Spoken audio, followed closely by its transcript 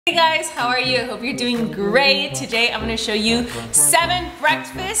Hey guys, how are you? I hope you're doing great. Today I'm going to show you 7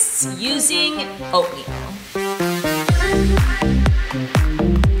 breakfasts using oatmeal.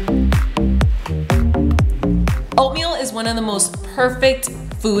 Oatmeal is one of the most perfect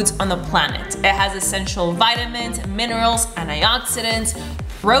foods on the planet. It has essential vitamins, minerals, antioxidants,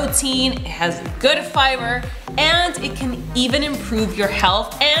 protein, it has good fiber, and it can even improve your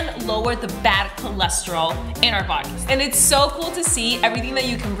health and lower the bad cholesterol in our bodies. And it's so cool to see everything that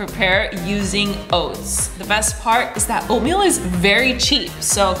you can prepare using oats. The best part is that oatmeal is very cheap.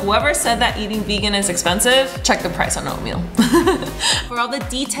 So whoever said that eating vegan is expensive, check the price on oatmeal. For all the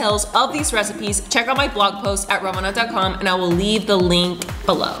details of these recipes, check out my blog post at Yovana.com and I will leave the link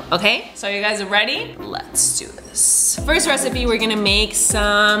below, okay? So you guys are ready? Let's do this. First recipe, we're gonna make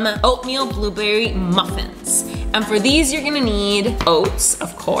some oatmeal blueberry muffins. And for these, you're gonna need oats,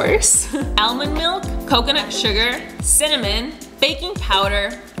 of course, almond milk, coconut sugar, cinnamon, baking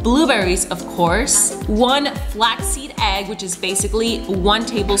powder, blueberries, of course, 1 flaxseed egg, which is basically 1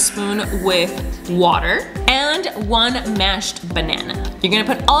 tablespoon with water, and 1 mashed banana. You're gonna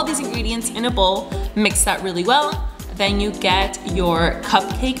put all these ingredients in a bowl, mix that really well. Then you get your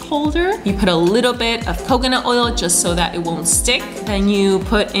cupcake holder. You put a little bit of coconut oil just so that it won't stick. Then you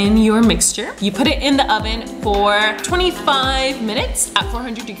put in your mixture. You put it in the oven for 25 minutes at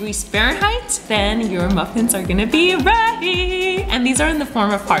 400 degrees Fahrenheit. Then your muffins are gonna be ready. And these are in the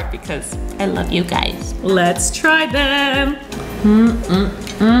form of heart because I love you guys. Let's try them.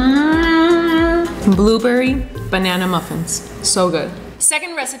 Blueberry banana muffins, so good.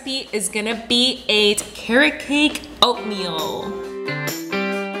 Second recipe is gonna be a carrot cake oatmeal.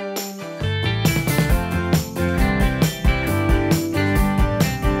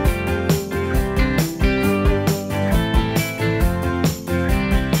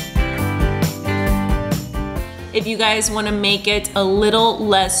 If you guys want to make it a little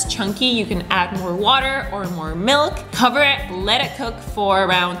less chunky, you can add more water or more milk. Cover it, let it cook for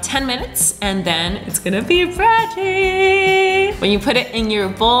around 10 minutes, and then it's gonna be ready. When you put it in your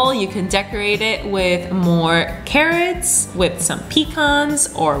bowl, you can decorate it with more carrots, with some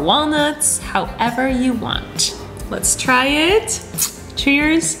pecans or walnuts, however you want. Let's try it.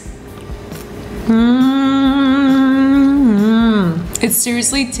 Cheers. It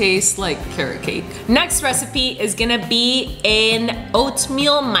seriously tastes like carrot cake. Next recipe is gonna be an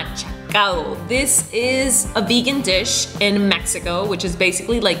oatmeal machacado. This is a vegan dish in Mexico, which is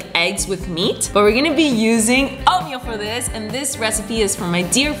basically like eggs with meat. But we're gonna be using oatmeal for this, and this recipe is from my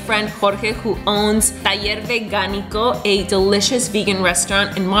dear friend Jorge, who owns Taller Veganico, a delicious vegan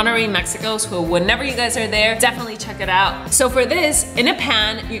restaurant in Monterrey, Mexico. So whenever you guys are there, definitely check it out. So for this, in a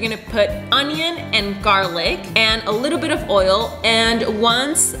pan, you're gonna put onion and garlic and a little bit of oil, and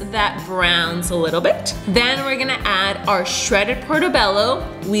once that browns a little bit, then we're gonna add our shredded portobello.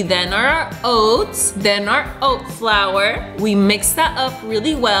 We then our oats, then our oat flour. We mix that up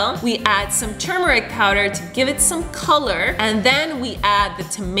really well. We add some turmeric powder to give it some color, and then we add the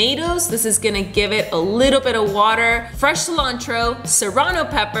tomatoes. This is gonna give it a little bit of water, fresh cilantro, serrano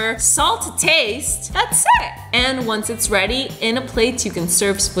pepper, salt to taste. That's it. And once it's ready, in a plate, you can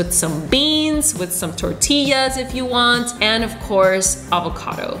serve with some beans, with some tortillas if you want, and of course,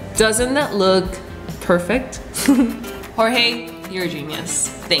 avocado. Doesn't that look perfect? Jorge, you're a genius.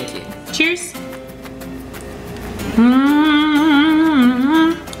 Thank you. Cheers.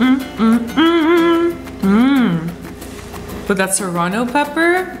 With that serrano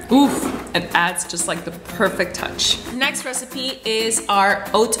pepper, oof, it adds just like the perfect touch. Next recipe is our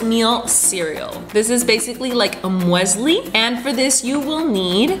oatmeal cereal. This is basically like a muesli, and for this you will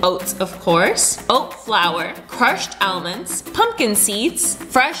need oats, of course, oat flour, crushed almonds, pumpkin seeds,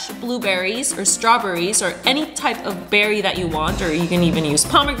 fresh blueberries or strawberries or any type of berry that you want, or you can even use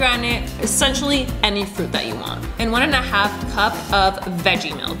pomegranate, essentially any fruit that you want. And 1.5 cup of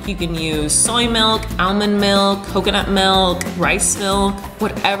veggie milk. You can use soy milk, almond milk, coconut milk, rice milk,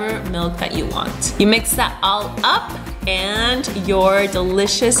 whatever milk that you want. You mix that all up and your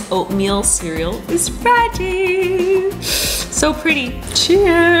delicious oatmeal cereal is ready. So pretty.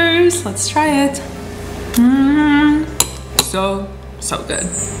 Cheers. Let's try it. So good.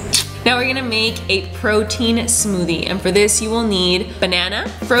 Now we're gonna make a protein smoothie, and for this you will need banana,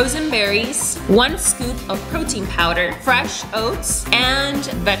 frozen berries, 1 scoop of protein powder, fresh oats, and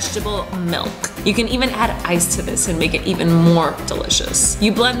vegetable milk. You can even add ice to this and make it even more delicious.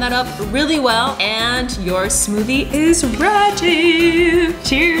 You blend that up really well and your smoothie is ready.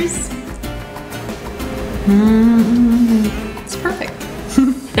 Cheers. It's perfect.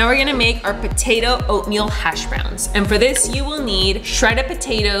 Now we're gonna make our potato oatmeal hash browns. And for this, you will need shredded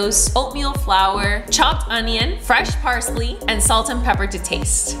potatoes, oatmeal flour, chopped onion, fresh parsley, and salt and pepper to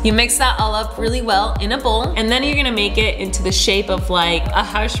taste. You mix that all up really well in a bowl, and then you're gonna make it into the shape of like a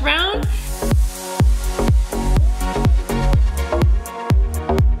hash brown.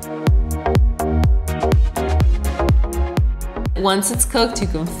 Once it's cooked, you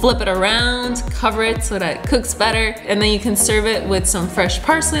can flip it around, cover it so that it cooks better, and then you can serve it with some fresh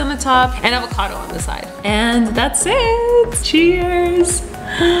parsley on the top and avocado on the side. And that's it. Cheers.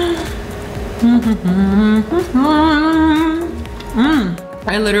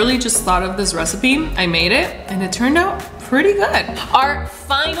 I literally just thought of this recipe. I made it and it turned out pretty good. Our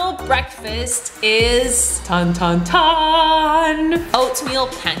final breakfast is oatmeal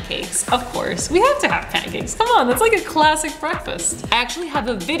pancakes. Of course, we have to have pancakes. Come on, that's like a classic breakfast. I actually have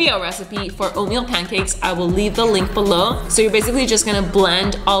a video recipe for oatmeal pancakes. I will leave the link below. So you're basically just gonna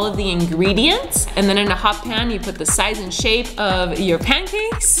blend all of the ingredients, and then in a hot pan, you put the size and shape of your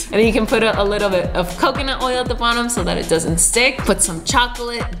pancakes, and then you can put a little bit of coconut oil at the bottom so that it doesn't stick. Put some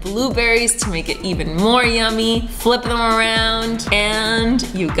chocolate, blueberries to make it even more yummy. Flip them around, and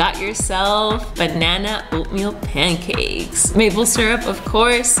you got yourself banana oatmeal pancakes. Maple syrup, of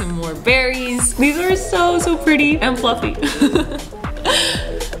course, some more berries. These are so pretty and fluffy.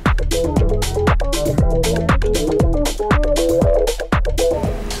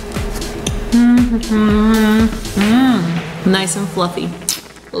 Nice and fluffy.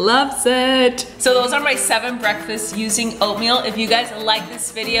 Loves it. So those are my 7 breakfasts using oatmeal. If you guys like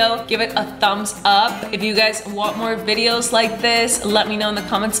this video, give it a thumbs up. If you guys want more videos like this, let me know in the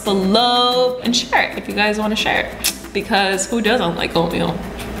comments below, and share it if you guys want to share it, because who doesn't like oatmeal?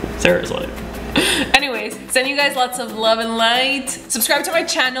 Seriously. Anyways, send you guys lots of love and light. Subscribe to my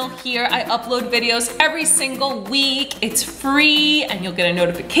channel here. I upload videos every single week. It's free and you'll get a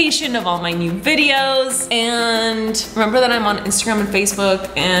notification of all my new videos. And remember that I'm on Instagram and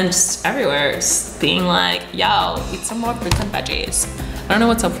Facebook and just everywhere, just being like, yo, eat some more fruits and veggies. I don't know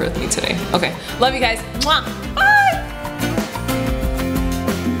what's up with me today. Okay, love you guys. Mwah. Bye.